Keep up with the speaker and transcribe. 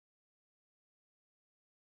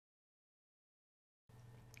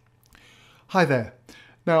Hi there.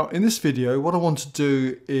 Now in this video what I want to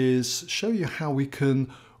do is show you how we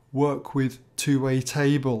can work with two-way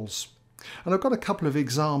tables. And I've got a couple of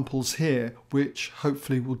examples here which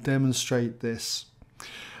hopefully will demonstrate this.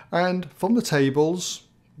 And from the tables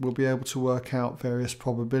we'll be able to work out various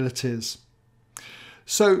probabilities.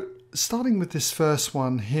 So starting with this first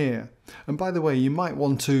one here, and by the way you might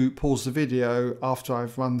want to pause the video after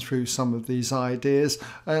I've run through some of these ideas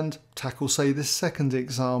and tackle say this second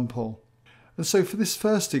example. And so for this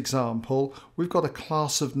first example, we've got a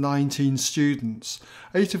class of 19 students,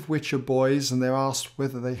 8 of which are boys, and they're asked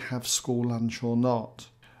whether they have school lunch or not.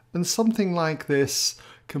 And something like this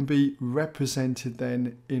can be represented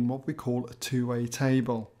then in what we call a two-way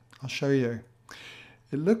table. I'll show you.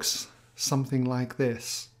 It looks something like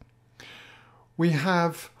this. We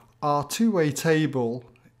have our two-way table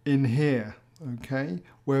in here, okay,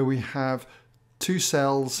 where we have 2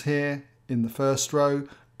 cells here in the first row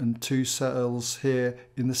and 2 cells here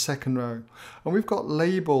in the second row. And we've got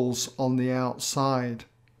labels on the outside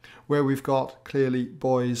where we've got clearly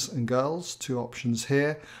boys and girls, 2 options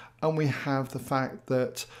here, and we have the fact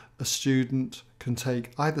that a student can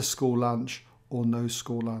take either school lunch or no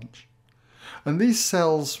school lunch. And these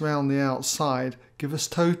cells around the outside give us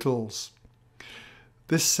totals.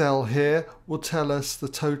 This cell here will tell us the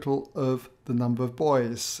total of the number of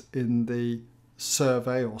boys in the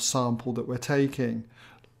survey or sample that we're taking.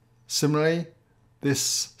 Similarly,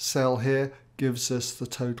 this cell here gives us the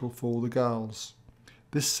total for all the girls.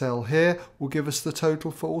 This cell here will give us the total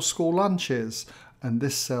for all school lunches, and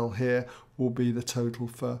this cell here will be the total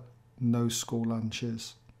for no school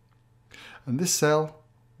lunches. And this cell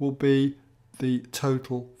will be the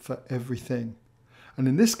total for everything. And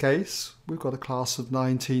in this case, we've got a class of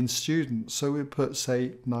 19 students, so we put,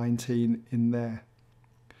 say, 19 in there.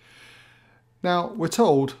 Now, we're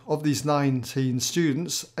told of these 19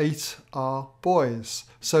 students, 8 are boys.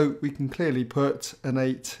 So we can clearly put an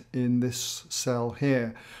 8 in this cell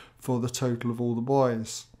here for the total of all the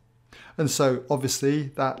boys. And so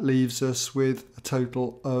obviously that leaves us with a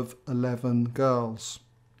total of 11 girls.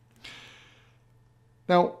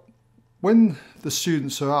 Now, when the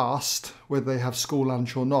students are asked whether they have school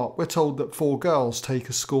lunch or not, we're told that 4 girls take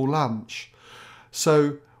a school lunch.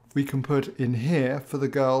 So we can put in here for the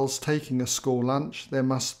girls taking a school lunch, there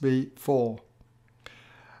must be 4.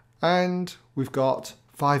 And we've got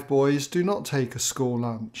 5 boys do not take a school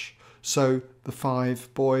lunch. So the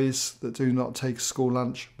 5 boys that do not take a school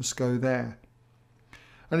lunch must go there.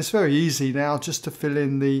 And it's very easy now just to fill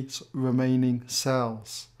in the remaining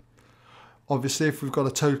cells. Obviously, if we've got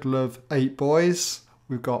a total of 8 boys,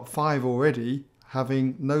 we've got 5 already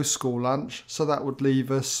having no school lunch, so that would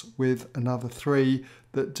leave us with another 3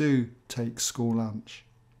 that do take school lunch.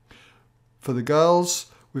 For the girls,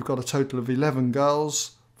 we've got a total of 11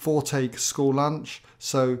 girls, 4 take school lunch,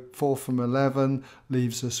 so 4 from 11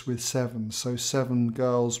 leaves us with 7, so 7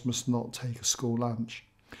 girls must not take a school lunch.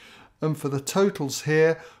 And for the totals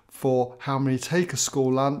here, for how many take a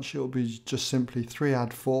school lunch, it will be just simply 3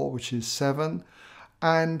 add 4, which is 7,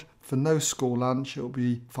 and for no school lunch, it will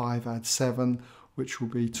be 5 add 7, which will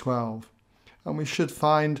be 12. And we should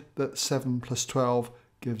find that 7 plus 12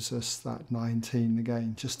 gives us that 19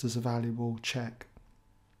 again, just as a valuable check.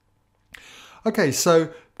 Okay, so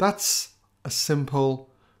that's a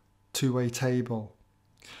simple two-way table.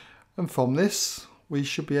 And from this, we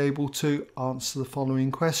should be able to answer the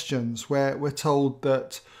following questions, where we're told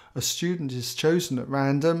that a student is chosen at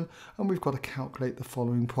random, and we've got to calculate the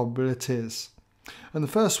following probabilities. And the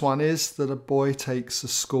first one is that a boy takes a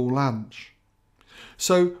school lunch.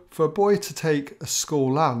 So for a boy to take a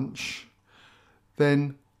school lunch,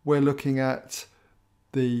 then we're looking at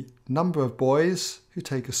the number of boys who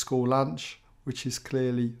take a school lunch, which is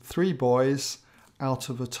clearly 3 boys out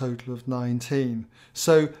of a total of 19.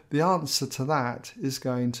 So the answer to that is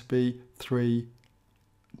going to be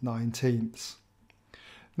 3/19.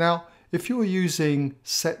 Now, if you're using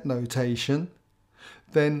set notation,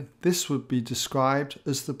 then this would be described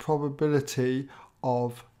as the probability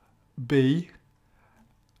of B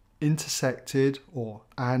intersected or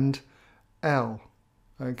and L,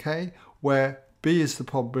 okay, where B is the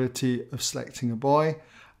probability of selecting a boy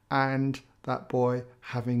and that boy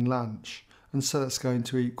having lunch, and so that's going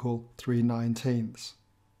to equal 3/19.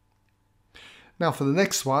 Now for the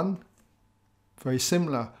next one, very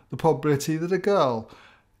similar, the probability that a girl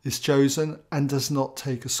is chosen and does not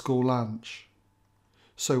take a school lunch.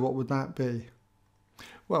 So what would that be?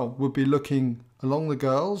 Well, we'll be looking along the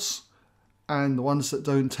girls and the ones that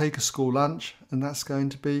don't take a school lunch, and that's going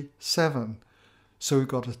to be 7. So we've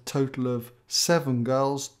got a total of 7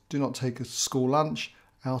 girls do not take a school lunch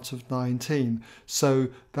out of 19. So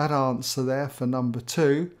that answer there for number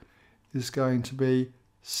 2 is going to be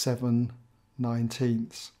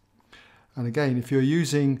 7/19. And again, if you're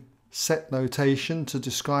using set notation to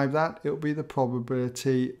describe that, it will be the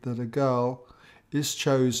probability that a girl is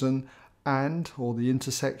chosen and, or the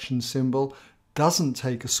intersection symbol, doesn't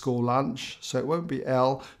take a school lunch, so it won't be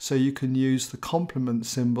L, so you can use the complement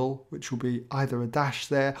symbol, which will be either a dash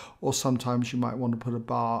there, or sometimes you might want to put a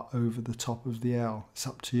bar over the top of the L. It's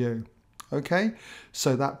up to you. Okay,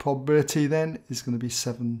 so that probability then is going to be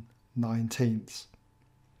 7/19.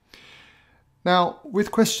 Now,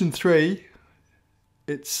 with question 3,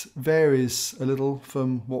 it varies a little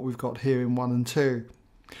from what we've got here in 1 and 2.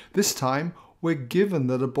 This time, we're given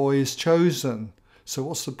that a boy is chosen. So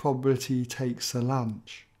what's the probability he takes a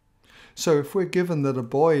lunch? So if we're given that a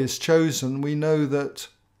boy is chosen, we know that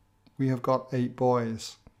we have got 8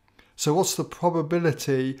 boys. So what's the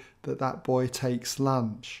probability that that boy takes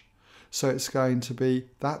lunch? So it's going to be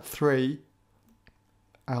that 3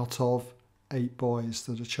 out of 8 boys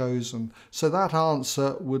that are chosen. So that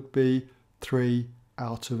answer would be 3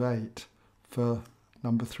 out of 8 for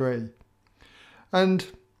number 3. And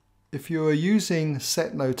if you are using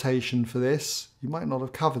set notation for this, you might not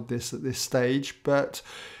have covered this at this stage, but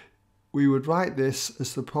we would write this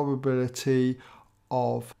as the probability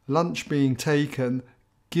of lunch being taken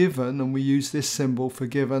given, and we use this symbol for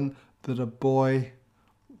given, that a boy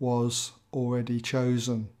was already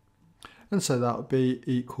chosen. And so that would be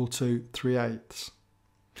equal to 3/8.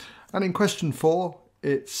 And in question 4,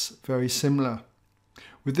 it's very similar.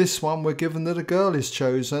 With this one, we're given that a girl is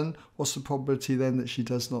chosen. What's the probability then that she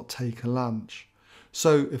does not take a lunch?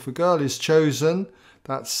 So if a girl is chosen,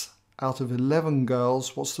 that's out of 11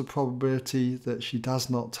 girls, what's the probability that she does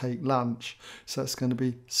not take lunch? So that's going to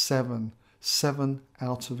be 7. 7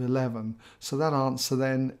 out of 11. So that answer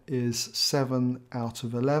then is 7 out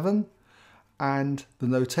of 11. And the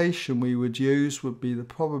notation we would use would be the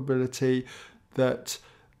probability that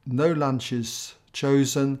no lunch is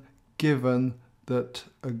chosen given that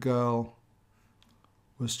a girl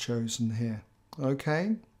was chosen here.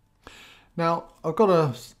 Okay, now I've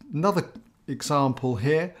got another example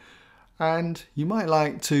here, and you might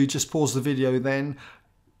like to just pause the video then,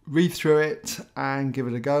 read through it and give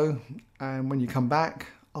it a go, and when you come back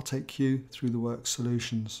I'll take you through the work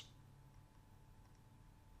solutions.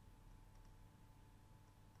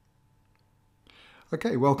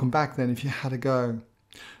 Okay, welcome back then if you had a go.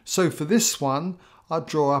 So for this one, I'd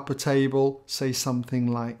draw up a table, say something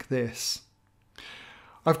like this.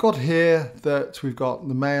 I've got here that we've got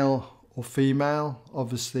the male or female.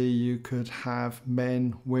 Obviously you could have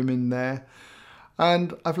men, women there.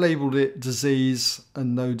 And I've labelled it disease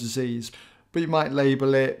and no disease. But you might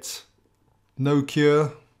label it no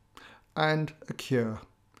cure and a cure.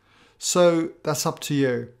 So that's up to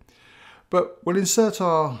you. But we'll insert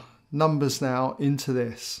our numbers now into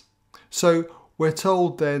this. So we're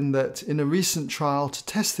told then that in a recent trial to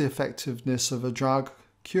test the effectiveness of a drug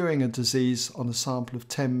curing a disease on a sample of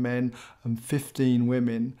 10 men and 15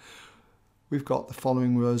 women, we've got the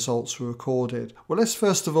following results were recorded. Well, let's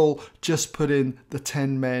first of all just put in the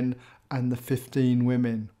 10 men and the 15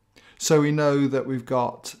 women. So we know that we've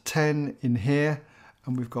got 10 in here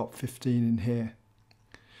and we've got 15 in here.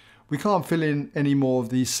 We can't fill in any more of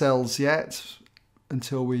these cells yet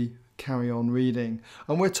until we carry on reading,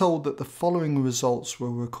 and we're told that the following results were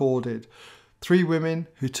recorded. 3 women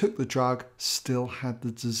who took the drug still had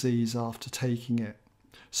the disease after taking it.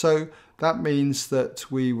 So that means that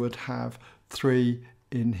we would have 3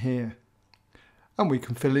 in here. And we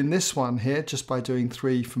can fill in this one here just by doing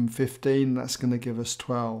 3 from 15, that's going to give us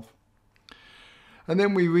 12. And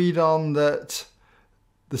then we read on that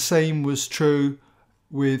the same was true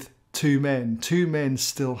with 2 men. 2 men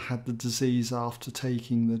still had the disease after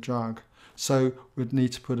taking the drug. So we'd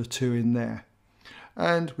need to put a 2 in there.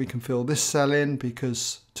 And we can fill this cell in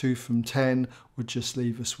because 2 from 10 would just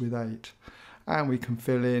leave us with 8. And we can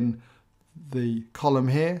fill in the column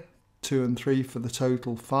here, 2 and 3 for the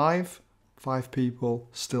total 5. 5 people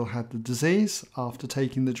still had the disease after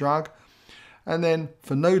taking the drug. And then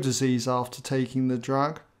for no disease after taking the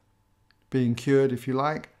drug, being cured if you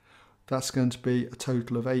like, that's going to be a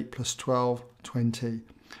total of 8 plus 12, 20.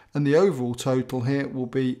 And the overall total here will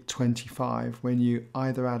be 25 when you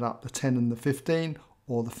either add up the 10 and the 15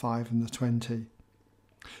 or the 5 and the 20.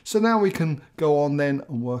 So now we can go on then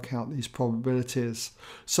and work out these probabilities.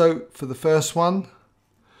 So for the first one,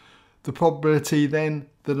 the probability then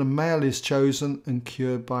that a male is chosen and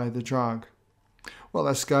cured by the drug. Well,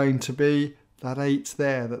 that's going to be that 8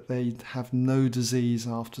 there, that they have no disease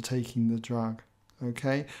after taking the drug.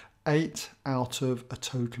 Okay, 8 out of a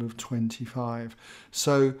total of 25.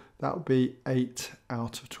 So that would be 8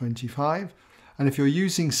 out of 25. And if you're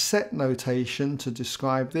using set notation to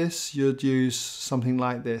describe this, you'd use something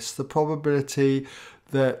like this. The probability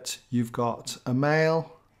that you've got a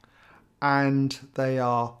male and they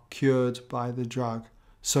are cured by the drug.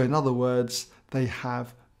 So in other words, they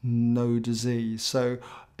have no disease. So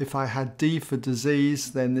if I had D for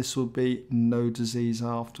disease, then this would be no disease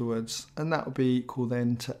afterwards. And that would be equal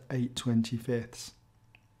then to 8/25.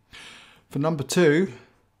 For number 2,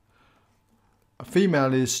 a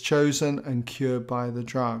female is chosen and cured by the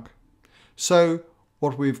drug. So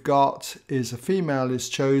what we've got is a female is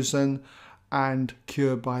chosen and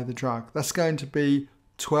cured by the drug. That's going to be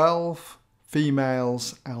 12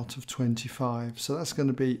 females out of 25. So that's going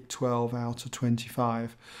to be 12 out of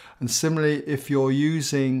 25. And similarly, if you're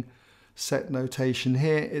using set notation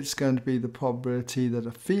here, it's going to be the probability that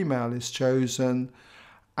a female is chosen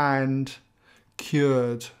and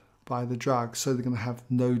cured by the drug. So they're going to have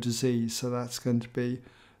no disease. So that's going to be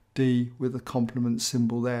D with a complement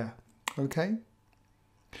symbol there. Okay.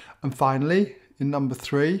 And finally, in number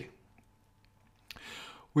 3,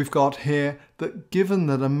 we've got here that given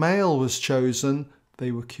that a male was chosen,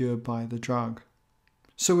 they were cured by the drug.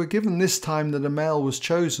 So we're given this time that a male was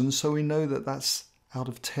chosen, so we know that that's out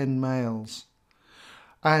of 10 males.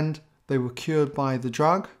 And they were cured by the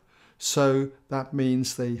drug, so that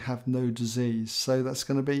means they have no disease. So that's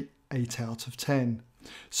going to be 8 out of 10.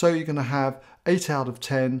 So you're going to have 8 out of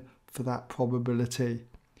 10 for that probability.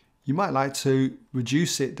 You might like to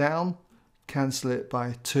reduce it down, cancel it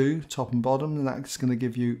by 2 top and bottom, and that's going to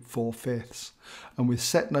give you 4/5. And with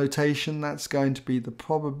set notation, that's going to be the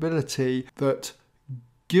probability that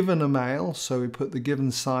given a male, so we put the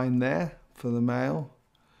given sign there for the male,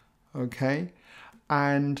 okay,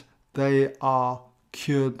 and they are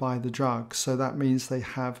cured by the drug, so that means they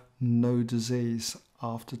have no disease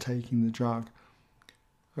after taking the drug.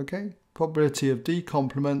 Okay, probability of D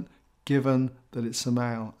complement given that it's a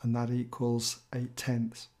male, and that equals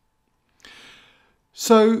 8/10.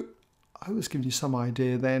 So I was giving you some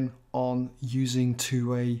idea then on using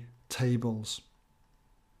two-way tables.